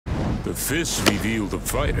The fists reveal the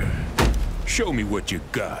fighter. Show me what you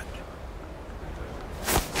got.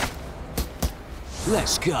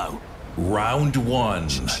 Let's go. Round one.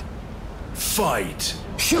 Fight.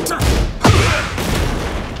 Shooter.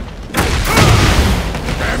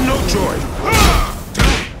 Have no choice.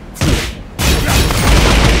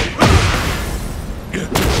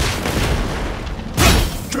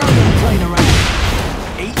 Playing around.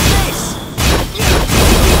 Eat this.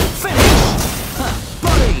 Finish.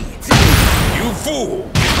 Body. You fool!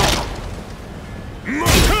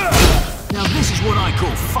 Now this is what I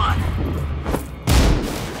call fun.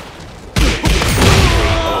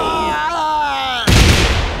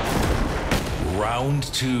 Round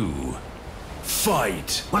two.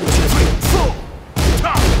 Fight. 1, 2, 3, 4.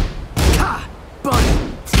 Ka. Body.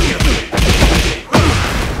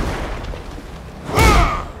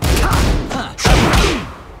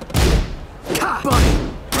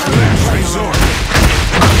 Last resort.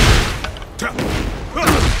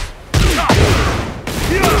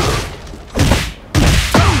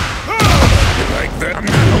 Like that, I'm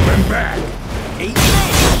not holding back. Eat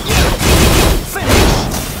this. Finish.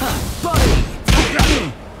 Body.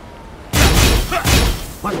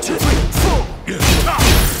 1, 2, 3, 4.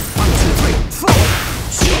 1, 2, 3, 4.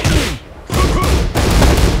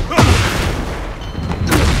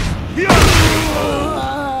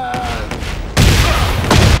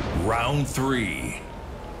 Round three.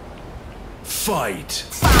 Fight.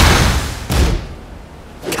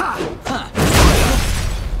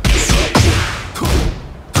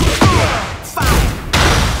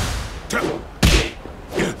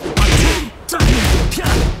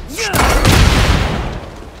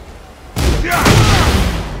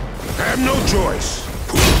 Have no choice.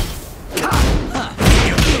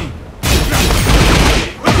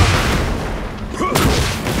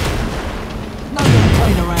 No more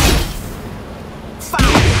playing around.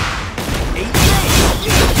 Foul. Eat this.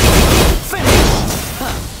 Finish.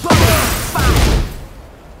 Body. Foul.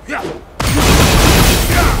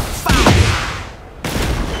 Foul.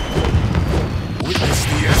 Witness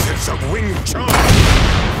the essence of Wing Chun.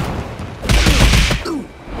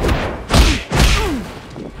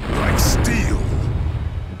 Like steel.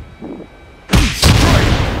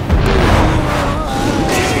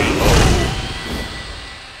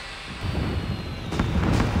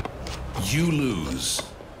 You lose.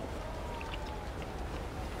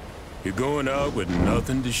 You're going out with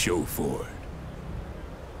nothing to show for it.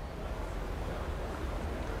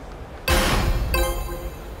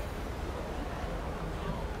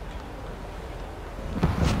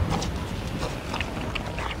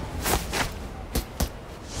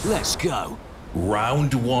 Let's go.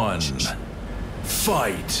 Round one.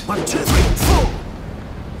 Fight. 1, 2, 3,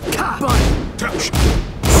 4. Ka. Body.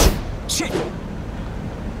 Shit.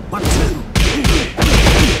 1, 2.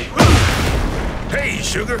 Hey,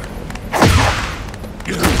 sugar.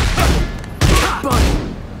 Body.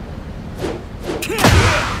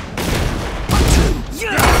 1, 2.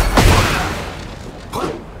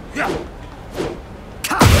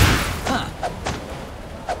 Ka.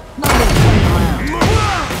 No more playing around.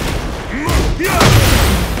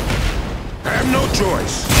 Have no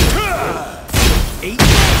choice. Eat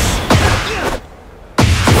this.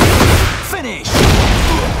 Finish.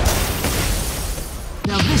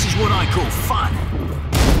 Now this is what I call fun.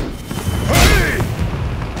 Hey!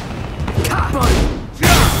 Body.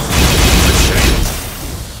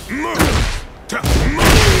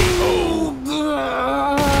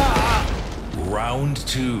 Round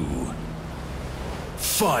two.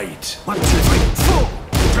 Fight. 1, 2, 3, 4.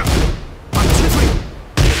 1, 2, 3.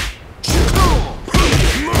 Cool.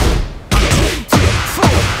 1, 2, 3, 4.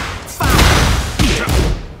 5.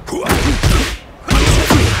 1, 2,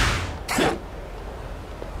 3.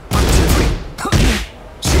 1, 2, 3.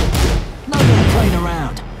 Shit. No more playing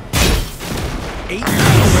around. Eat this.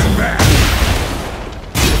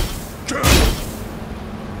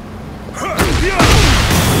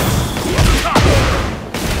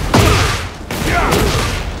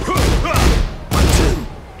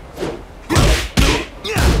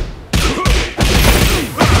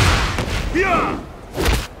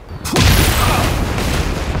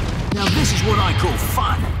 Now this is what I call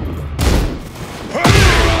fun.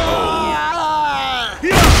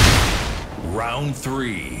 Round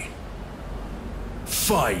three.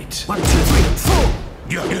 Fight. 1, 2, 3, 4.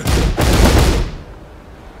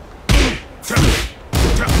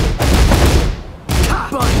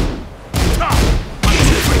 Body. 1,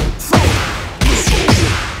 2, 3, 4.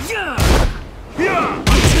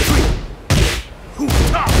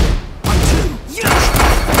 1, 2, 3. 1, 2.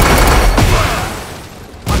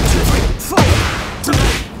 1, 2, 3, 4.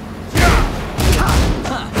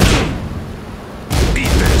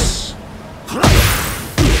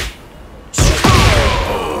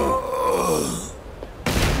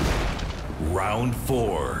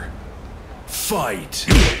 Fight.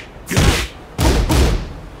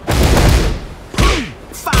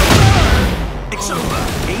 It's over.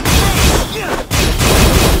 Eat this.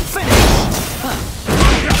 Finish.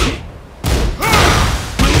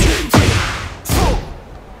 1, 2, 3, 4,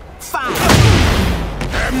 5.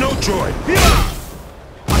 Have no joy.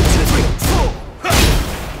 1, 2, 3, 4.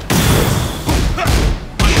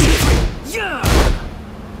 1, 2, 3. Yeah.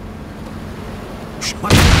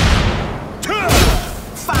 1, 2,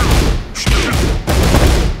 5.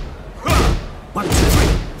 1, 2, 3.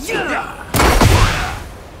 Yeah.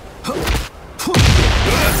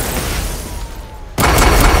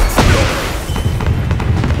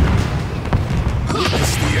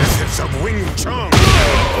 It's the essence of Wing Chun.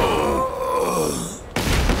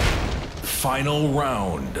 Final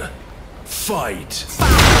round. Fight.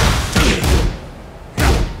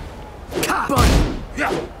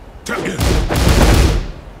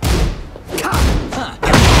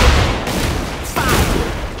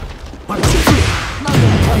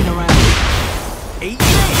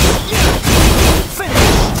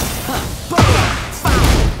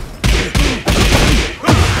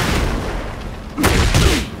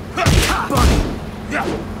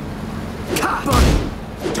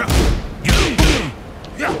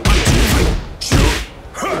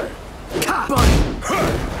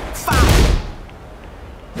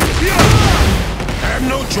 Have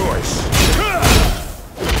no choice.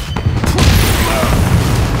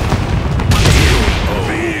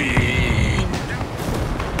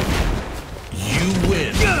 You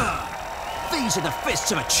win. These are the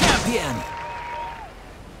fists of a champion!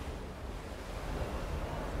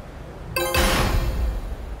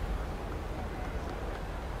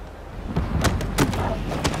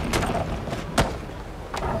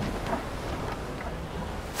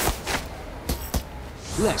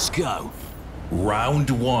 Let's go. Round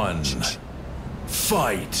 1.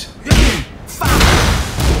 Fight.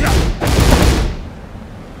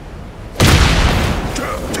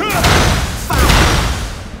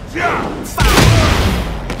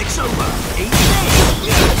 It's over. Eat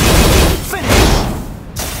this. Finish.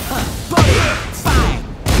 Body. Bang.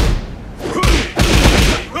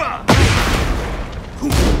 1, 2,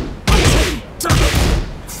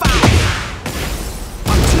 5.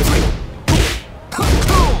 1, 2, 3.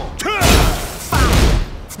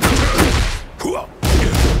 Cool.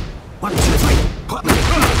 5. 1, 2, 3.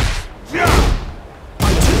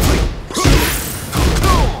 1, 2, 3. Cool.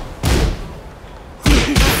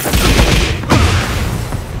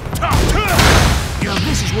 Now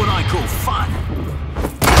this is what I call fun.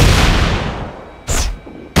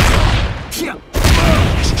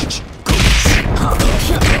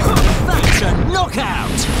 That's a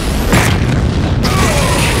knockout!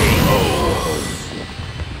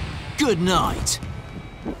 Good night.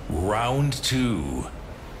 Round 2.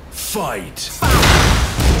 Fight.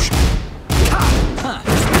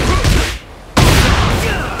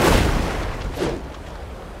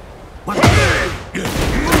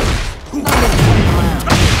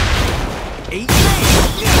 Eat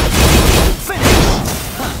this! Finish!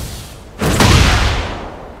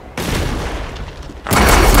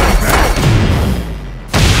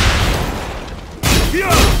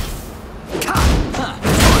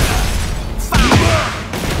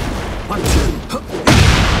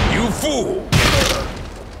 You fool!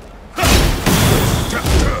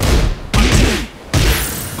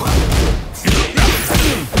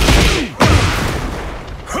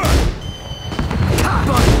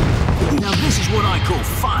 Now this is what I call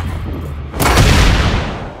fun.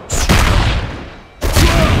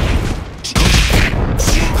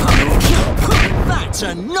 That's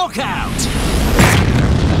a knockout!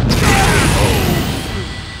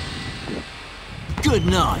 Good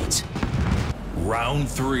night. Round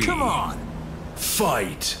 3. Come on.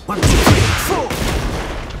 Fight. 1, 2, 3, 4.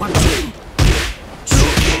 1, 2.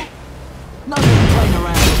 No more playing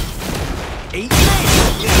around. Eat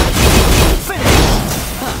this. Finish.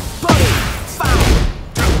 Body. Foul.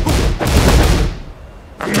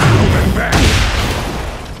 I'm not holding back.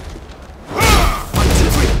 1, 2,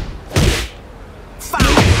 3.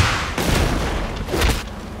 Foul.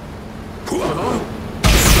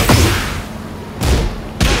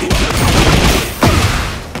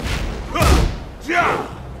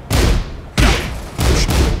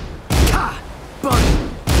 Body.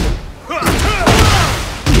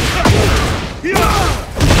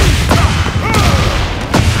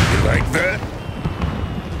 You like that?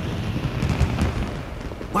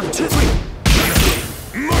 1, 2, 3.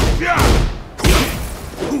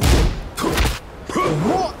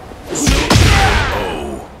 What?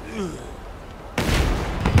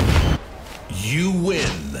 You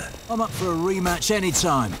win. I'm up for a rematch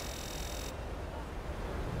anytime.